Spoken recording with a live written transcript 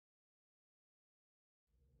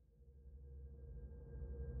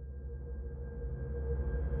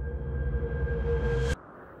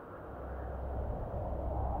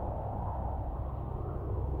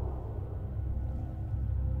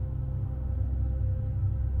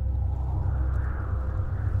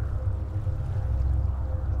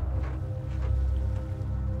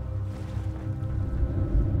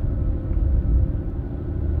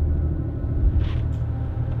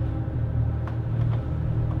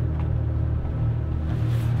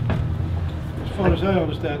far as I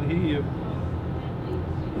understand, he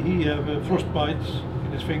have frostbites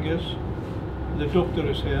in his fingers. The doctor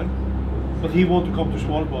is here, but he want to come to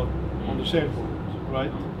Svalbard on the sailboat,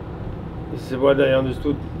 right? This is what I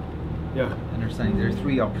understood. Yeah. And they're saying there are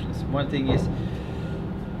three options. One thing is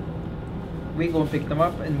we go and pick them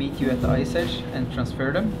up and meet you at the ice edge and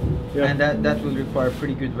transfer them. Yeah. And that will require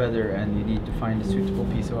pretty good weather, and you need to find a suitable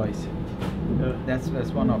piece of ice. Yeah.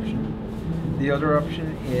 That's one option. The other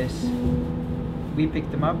option is we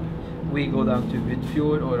pick them up, we go down to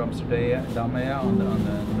Vidfjord or Gamme on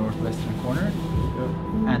the northwestern corner,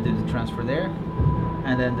 yeah, and do the transfer there.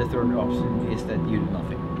 And then the third option is that you do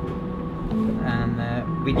nothing. And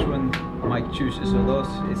which one Mike chooses of those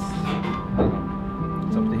is, I don't know,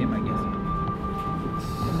 it's up to him, I guess.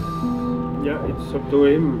 Yeah, it's up to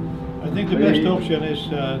him. I think the best option is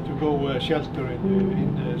to go shelter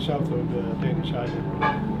in the south of the Danish island.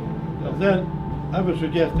 And then I would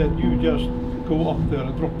suggest that you just go up there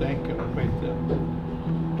and drop the anchor and wait there.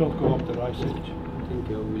 Don't go up the ice edge. I think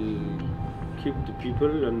I will keep the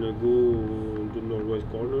people and go to the northwest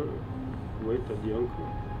corner, wait at the anchor.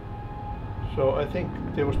 So I think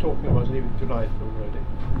they was talking about leaving tonight already.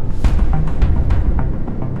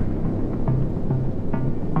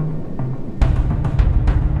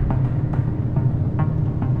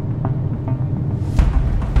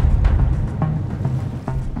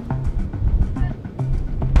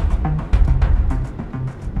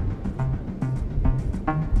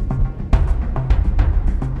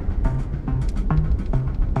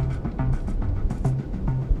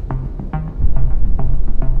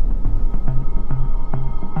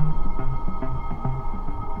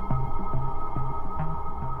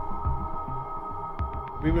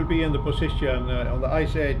 We will be in the position on the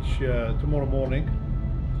ice edge tomorrow morning,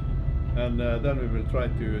 and then we will try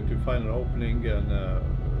to find an opening and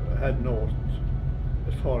head north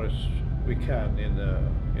as far as we can in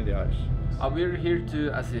the ice. We're here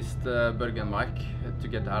to assist Børge and Mike to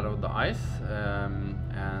get out of the ice,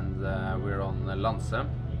 and we're on Lanse,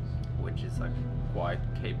 which is a quite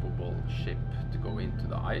capable ship to go into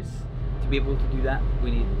the ice. To be able to do that,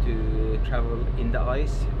 we need to travel in the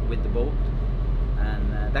ice with the boat,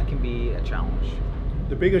 and that can be a challenge.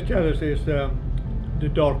 The biggest challenge is the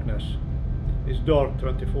darkness. It's dark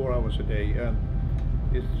 24 hours a day, and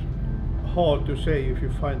it's hard to say if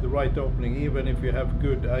you find the right opening. Even if you have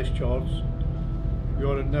good ice charts, you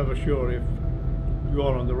are never sure if you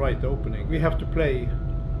are on the right opening. We have to play,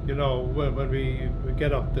 you know, when we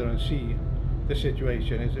get up there and see the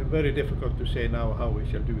situation. It's very difficult to say now how we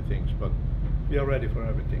shall do things, but we are ready for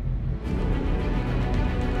everything.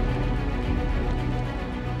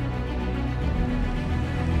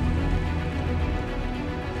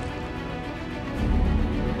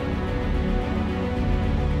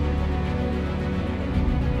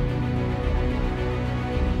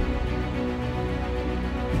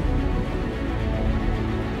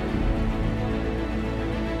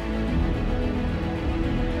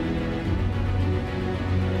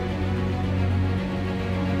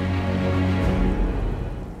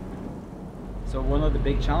 So one of the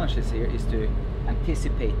big challenges here is to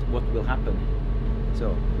anticipate what will happen.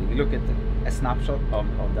 So you look at a snapshot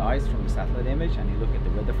of the ice from the satellite image, and you look at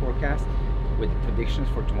the weather forecast with predictions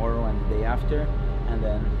for tomorrow and the day after, and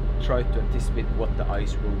then try to anticipate what the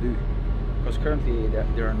ice will do. Because currently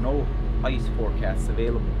there are no ice forecasts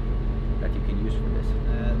available that you can use for this.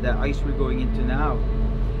 The ice we're going into now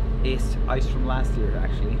is ice from last year,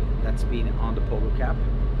 actually, that's been on the polar cap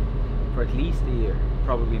for at least a year,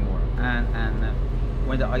 probably more. And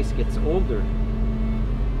when the ice gets older,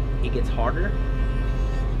 it gets harder,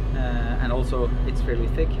 and also it's fairly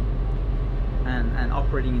thick. And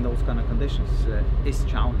operating in those kind of conditions is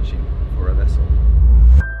challenging for a vessel.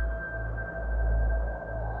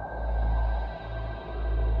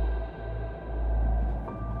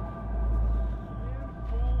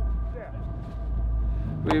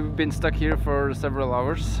 We've been stuck here for several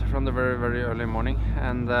hours from the very, very early morning,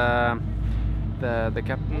 and the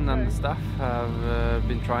captain and the staff have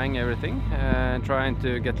been trying everything, trying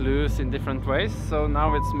to get loose in different ways. So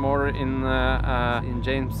now it's more in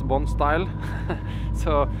James Bond style.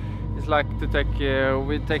 So it's like to take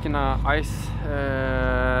we've taken a ice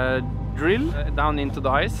drill down into the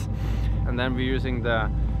ice, and then we're using the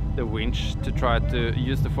winch to try to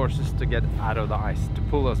use the forces to get out of the ice, to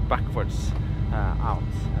pull us backwards out.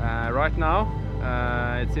 Right now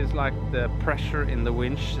it seems like the pressure in the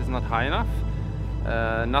winch is not high enough.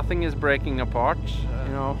 Nothing is breaking apart.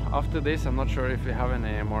 You know, after this I'm not sure if we have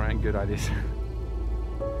any more good ideas.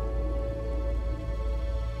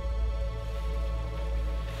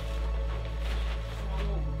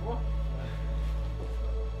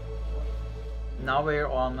 Now we're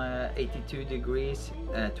on 82 degrees,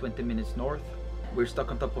 20 minutes north. We're stuck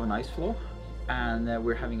on top of an ice floe, and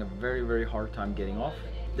we're having a very hard time getting off.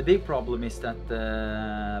 The big problem is that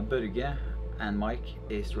Børge and Mike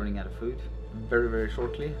is running out of food very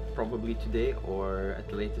shortly, probably today or at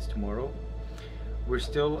the latest tomorrow. We're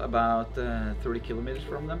still about 30 kilometers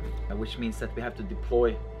from them, which means that we have to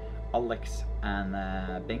deploy Alex and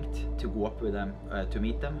Bengt to go up with them to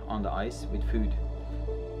meet them on the ice with food.